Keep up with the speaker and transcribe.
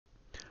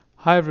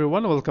Hi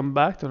everyone, welcome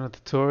back to another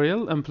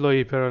tutorial,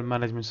 Employee Payroll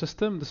Management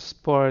System. This is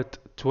part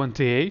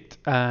 28,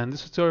 and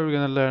this tutorial we're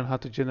going to learn how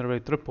to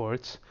generate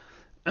reports,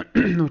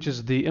 which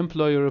is the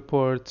employee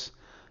reports,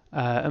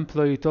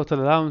 employee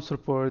total allowance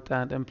report,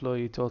 and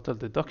employee total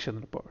deduction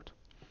report.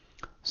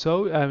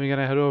 So we're going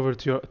to head over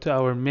to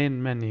our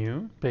main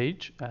menu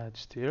page,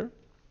 just here,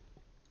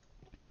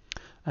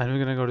 and we're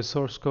going to go to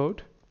source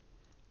code.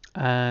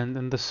 And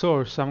in the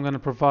source, I'm going to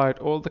provide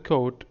all the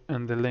code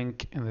in the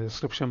link in the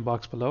description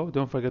box below.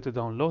 Don't forget to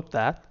download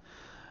that.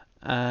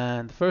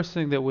 And the first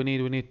thing that we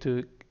need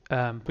to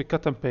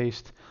cut and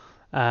paste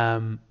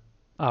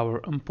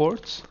our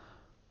imports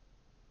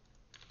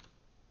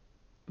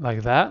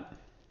like that.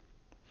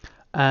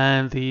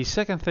 And the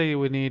second thing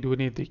we need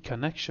the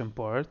connection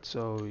part.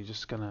 So we're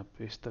just gonna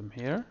paste them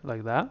here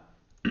like that.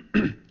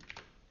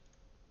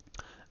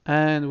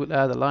 And we'll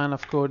add a line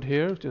of code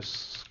here,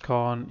 just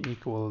con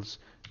equals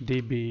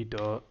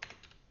db.java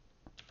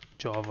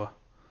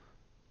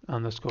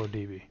underscore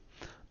db.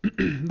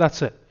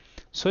 That's it.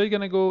 So you're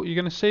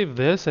gonna save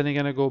this, and you're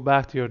gonna go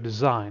back to your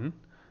design,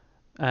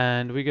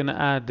 and we're gonna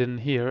add in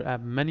here a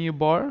menu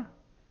bar.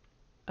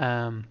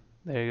 There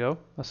you go.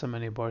 That's a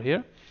menu bar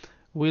here.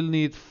 We'll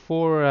need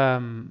 4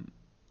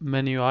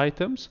 menu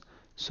items.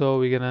 So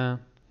we're gonna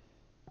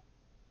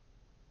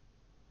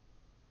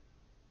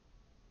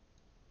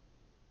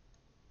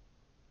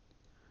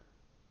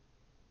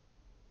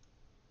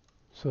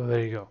so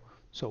there you go.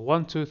 So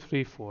 1, 2,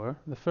 3, 4.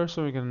 The first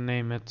one we're gonna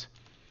name it.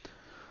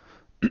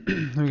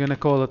 We're gonna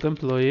call it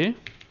employee.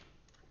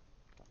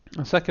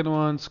 The second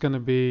one's gonna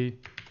be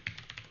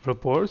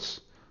reports.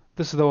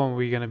 This is the one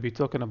we're gonna be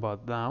talking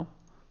about now.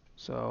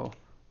 So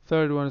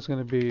third one is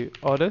gonna be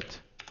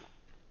audit,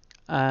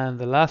 and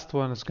the last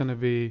one is gonna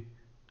be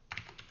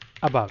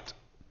about.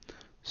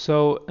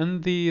 So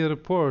in the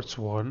reports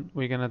one,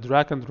 we're gonna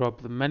drag and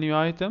drop the menu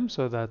item.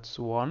 So that's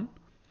 1,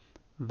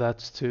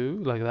 that's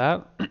 2, like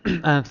that,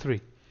 and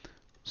 3.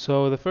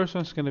 So the first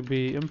one is gonna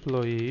be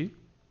employee's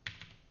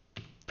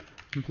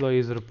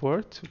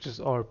report, which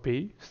is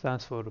RP,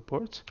 stands for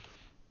reports.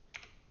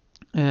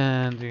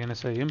 And we're gonna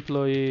say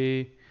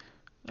employee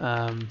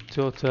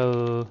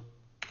total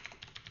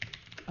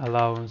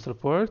allowance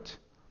report.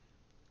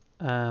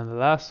 And the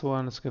last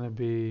one is gonna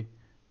be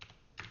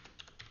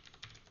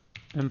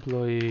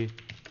employee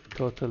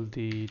total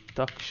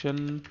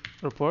deduction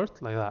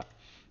report, like that.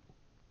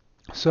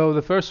 So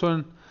the first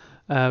one,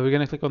 we're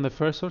gonna click on the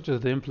first one, which is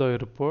the employee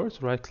report.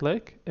 Right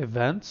click,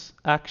 events,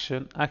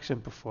 action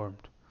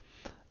performed,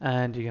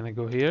 and you're gonna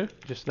go here,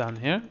 just down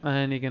here,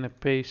 and you're gonna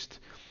paste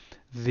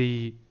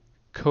the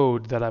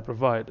code that I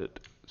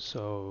provided.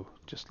 So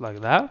just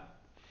like that.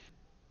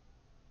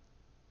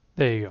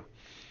 There you go.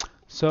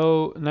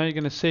 So now you're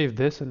gonna save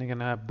this, and you're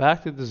gonna have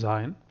back to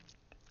design.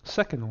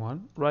 Second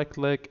one, right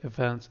click,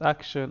 events,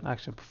 action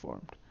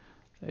performed.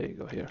 There you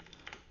go here.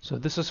 So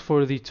this is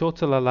for the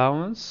total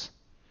allowance,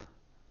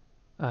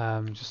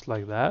 just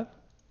like that,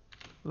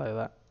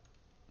 and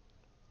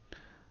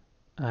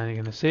you're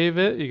gonna save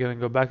it. You're gonna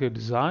go back to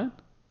design,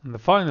 and the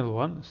final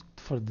one is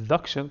for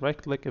deduction. Right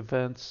click,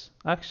 events,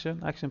 action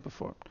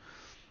performed.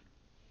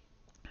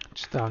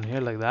 Just down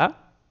here like that.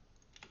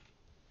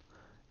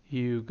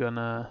 You're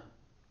gonna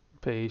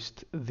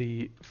paste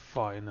the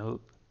final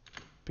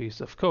piece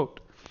of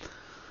code.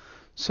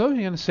 So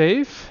you're gonna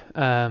save.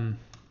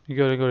 You're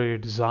gonna go to your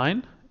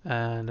design,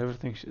 and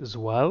everything is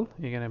well.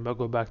 You're gonna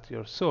go back to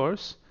your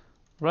source,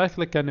 right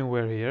click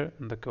anywhere here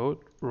in the code,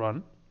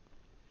 run,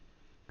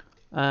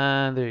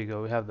 and there you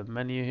go. We have the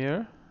menu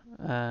here,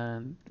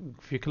 and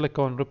if you click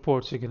on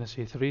reports, you're gonna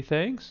see 3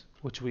 things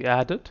which we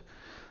added.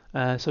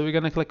 So we're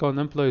gonna click on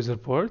employees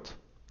report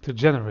to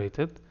generate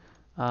it.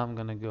 I'm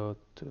gonna go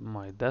to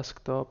my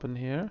desktop in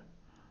here.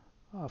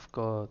 I've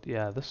got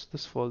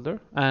this folder,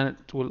 and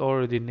it will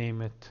already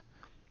name it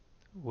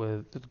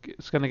with,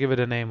 it's gonna give it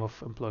a name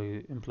of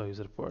employees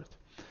report.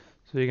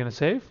 So you're gonna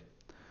save.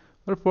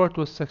 Report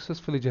was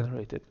successfully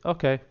generated.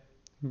 Okay,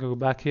 go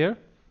back here.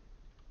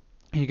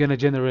 You're gonna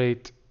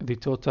generate the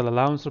total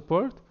allowance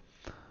report,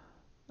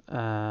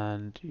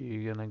 and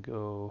you're gonna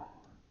go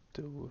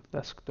to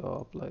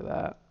desktop like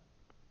that.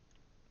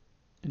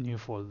 A new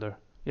folder.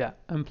 Yeah,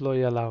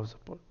 employee allowance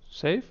report.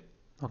 Save.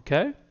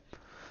 Okay.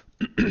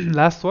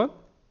 Last one.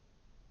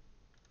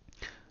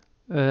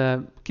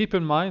 Keep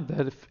in mind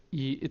that if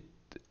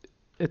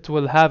it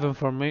will have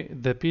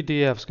information, the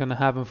PDF is going to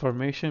have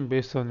information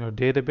based on your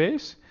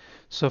database.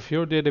 So if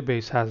your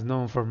database has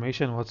no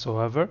information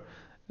whatsoever,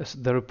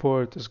 the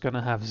report is going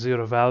to have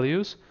 0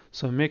 values.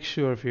 So make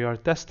sure if you are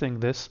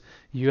testing this,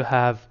 you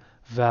have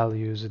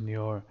values in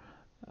your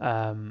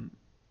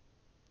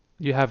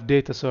you have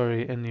data,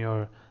 sorry, in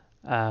your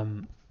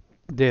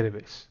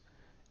database.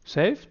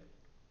 Save.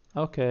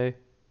 Okay.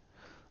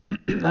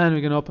 And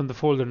we can open the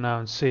folder now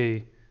and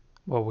see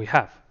what we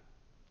have.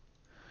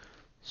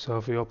 So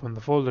if we open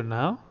the folder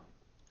now,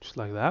 just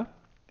like that,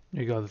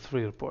 you got the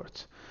 3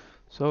 reports.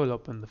 So we'll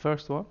open the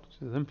first one,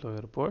 which is the employee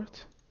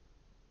report.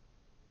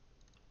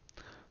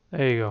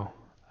 There you go.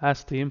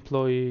 That's the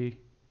employee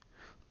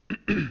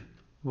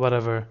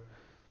whatever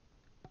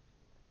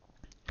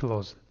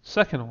close it.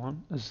 Second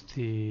one is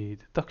the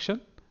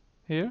deduction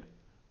here.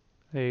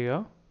 There you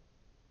go.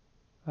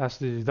 That's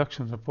the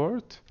deduction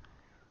report.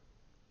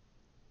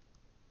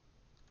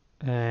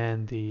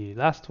 And the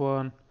last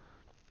one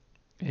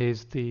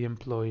is the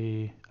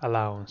employee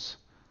allowance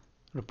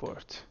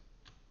report.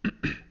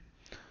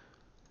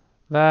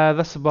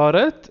 That's about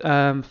it.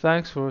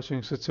 Thanks for watching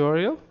this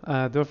tutorial.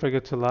 Don't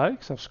forget to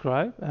like,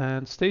 subscribe,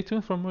 and stay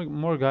tuned for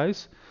more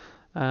guys.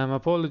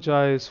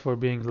 Apologize for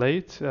being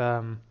late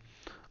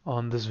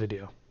on this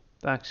video.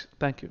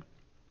 Thank you.